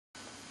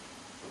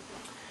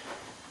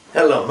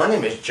Hello, my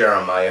name is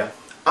Jeremiah.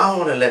 I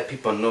want to let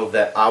people know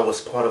that I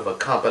was part of a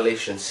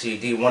compilation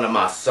CD. One of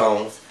my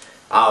songs,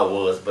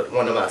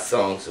 one of my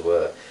songs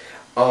were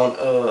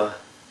on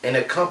in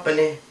a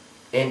company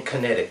in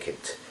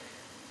Connecticut,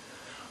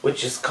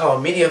 which is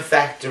called Media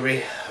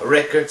Factory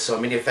Records or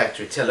Media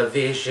Factory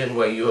Television,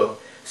 where you'll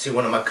see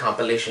one of my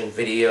compilation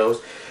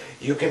videos.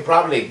 You can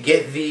probably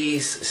get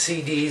these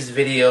CDs,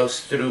 videos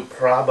through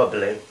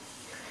probably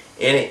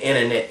any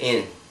internet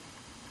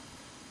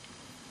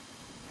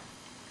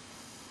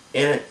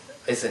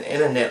it's an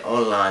internet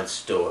online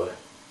store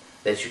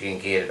that you can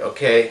get it,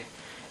 okay?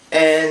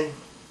 And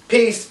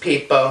peace,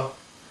 people.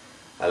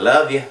 I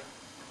love you.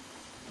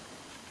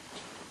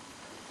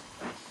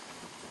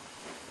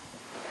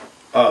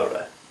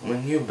 Alright,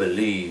 when you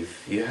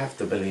believe, you have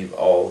to believe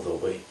all the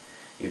way.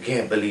 You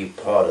can't believe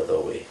part of the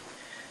way.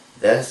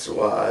 That's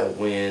why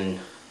when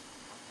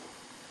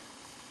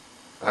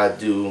I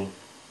do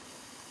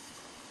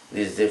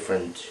these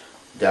different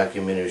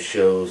documentary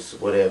shows,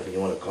 whatever you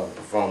want to call it,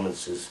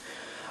 performances,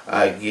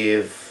 I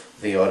give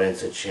the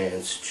audience a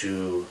chance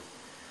to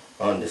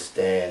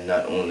understand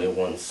not only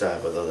one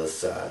side but the other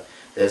side.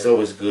 There's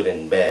always good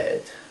and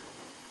bad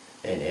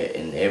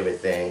in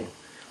everything,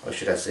 or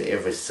should I say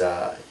every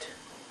side,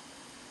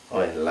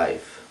 or in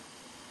life.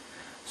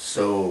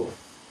 So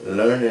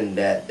learning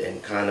that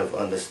and kind of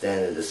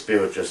understanding the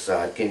spiritual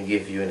side can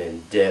give you an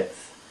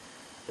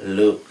in-depth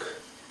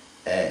look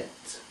at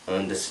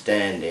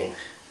understanding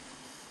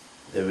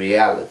the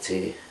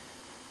reality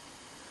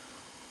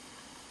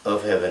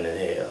of heaven and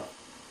hell.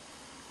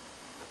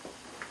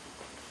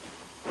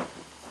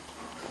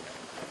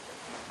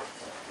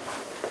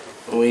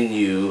 When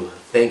you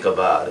think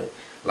about it,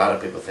 a lot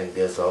of people think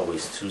there's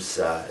always two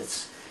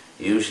sides.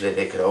 Usually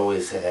they could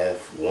always have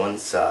one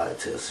side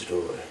to a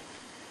story.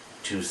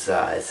 Two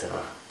sides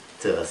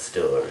to a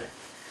story.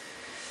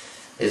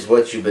 It's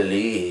what you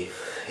believe.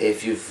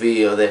 If you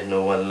feel that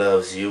no one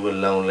loves you with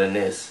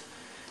loneliness,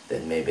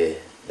 then maybe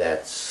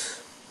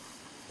that's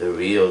the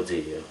real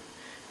deal.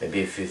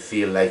 Maybe if you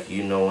feel like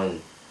no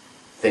one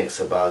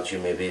thinks about you,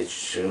 maybe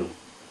it's true.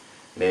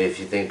 Maybe if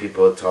you think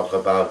people talk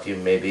about you,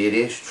 maybe it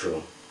is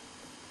true.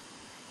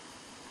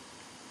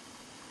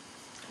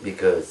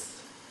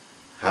 Because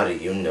how do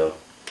you know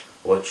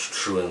what's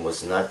true and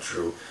what's not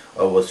true,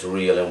 or what's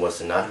real and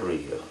what's not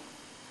real?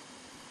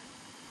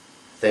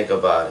 Think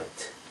about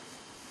it.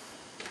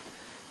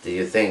 Do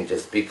you think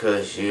just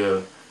because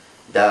you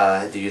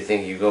die, do you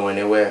think you go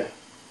anywhere?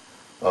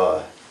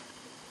 Or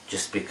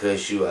just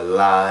because you're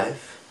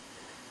alive,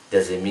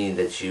 does it mean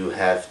that you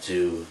have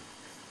to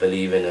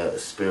believe in a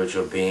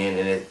spiritual being,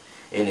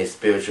 in a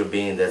spiritual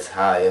being that's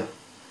higher?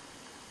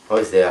 Or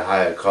is there a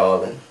higher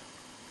calling?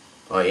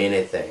 Or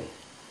anything?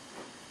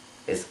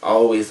 It's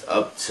always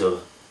up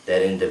to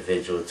that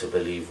individual to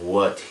believe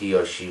what he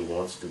or she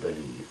wants to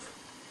believe.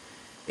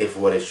 If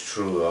what is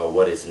true or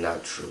what is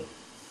not true.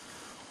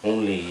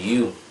 Only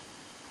you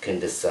can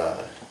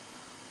decide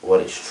what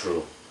is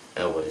true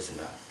and what is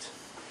not.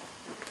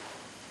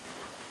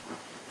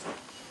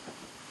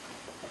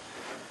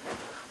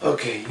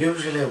 Okay,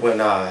 usually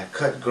when I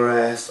cut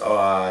grass or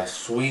I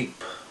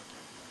sweep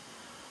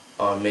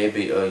or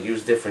maybe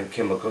use different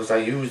chemicals, I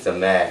use a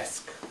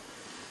mask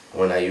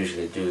when I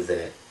usually do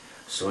that.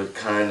 So it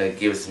kind of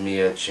gives me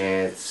a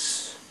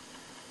chance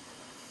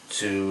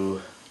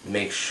to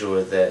make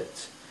sure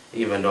that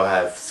even though I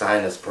have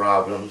sinus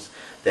problems,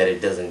 that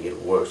it doesn't get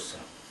worse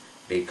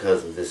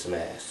because of this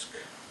mask.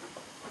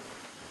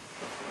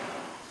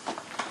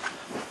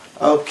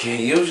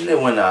 Okay, usually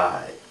when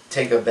I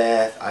take a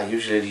bath, I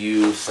usually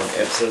use some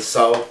Epsom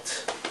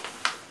salt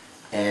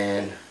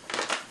and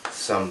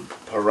some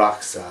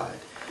peroxide.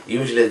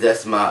 Usually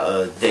that's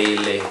my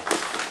daily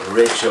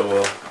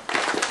ritual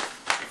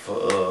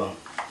for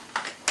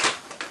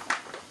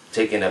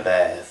taking a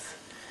bath.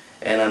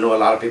 And I know a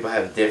lot of people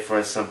have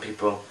different.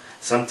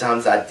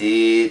 Sometimes I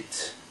did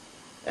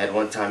at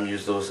one time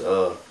use those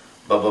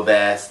bubble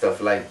baths,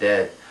 stuff like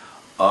that.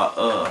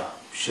 Or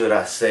should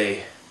I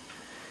say,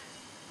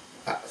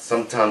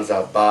 sometimes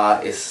I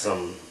buy it's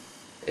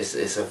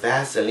a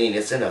Vaseline.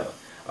 It's in a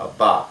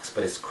box,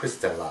 but it's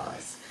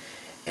crystallized,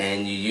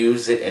 and you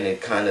use it and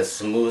it kind of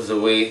smooths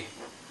away.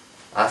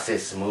 I say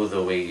smooth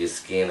away your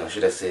skin, or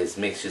should I say it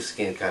makes your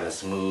skin kind of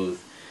smooth,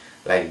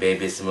 like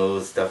baby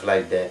smooth, stuff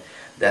like that.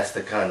 That's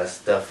the kind of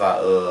stuff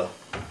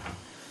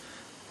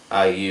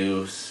I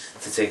use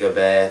to take a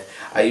bath.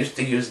 I used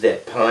to use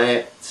that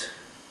plant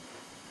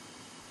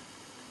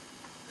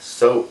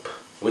soap,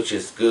 which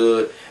is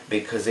good,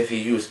 because if you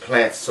use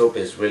plant soap,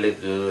 it's really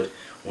good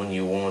when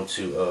you want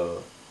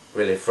to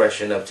really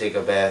freshen up, take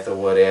a bath or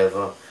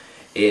whatever.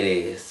 It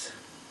is.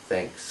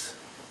 Thanks.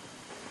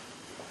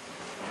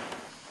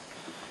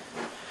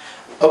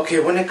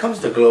 Okay, when it comes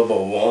to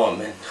global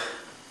warming,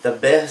 the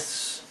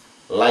best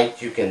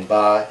light you can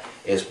buy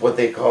is what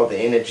they call the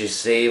energy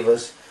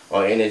savers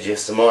or energy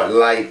smart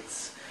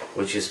lights,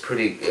 which is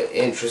pretty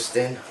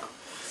interesting.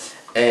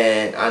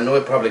 And I know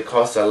it probably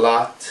costs a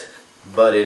lot, but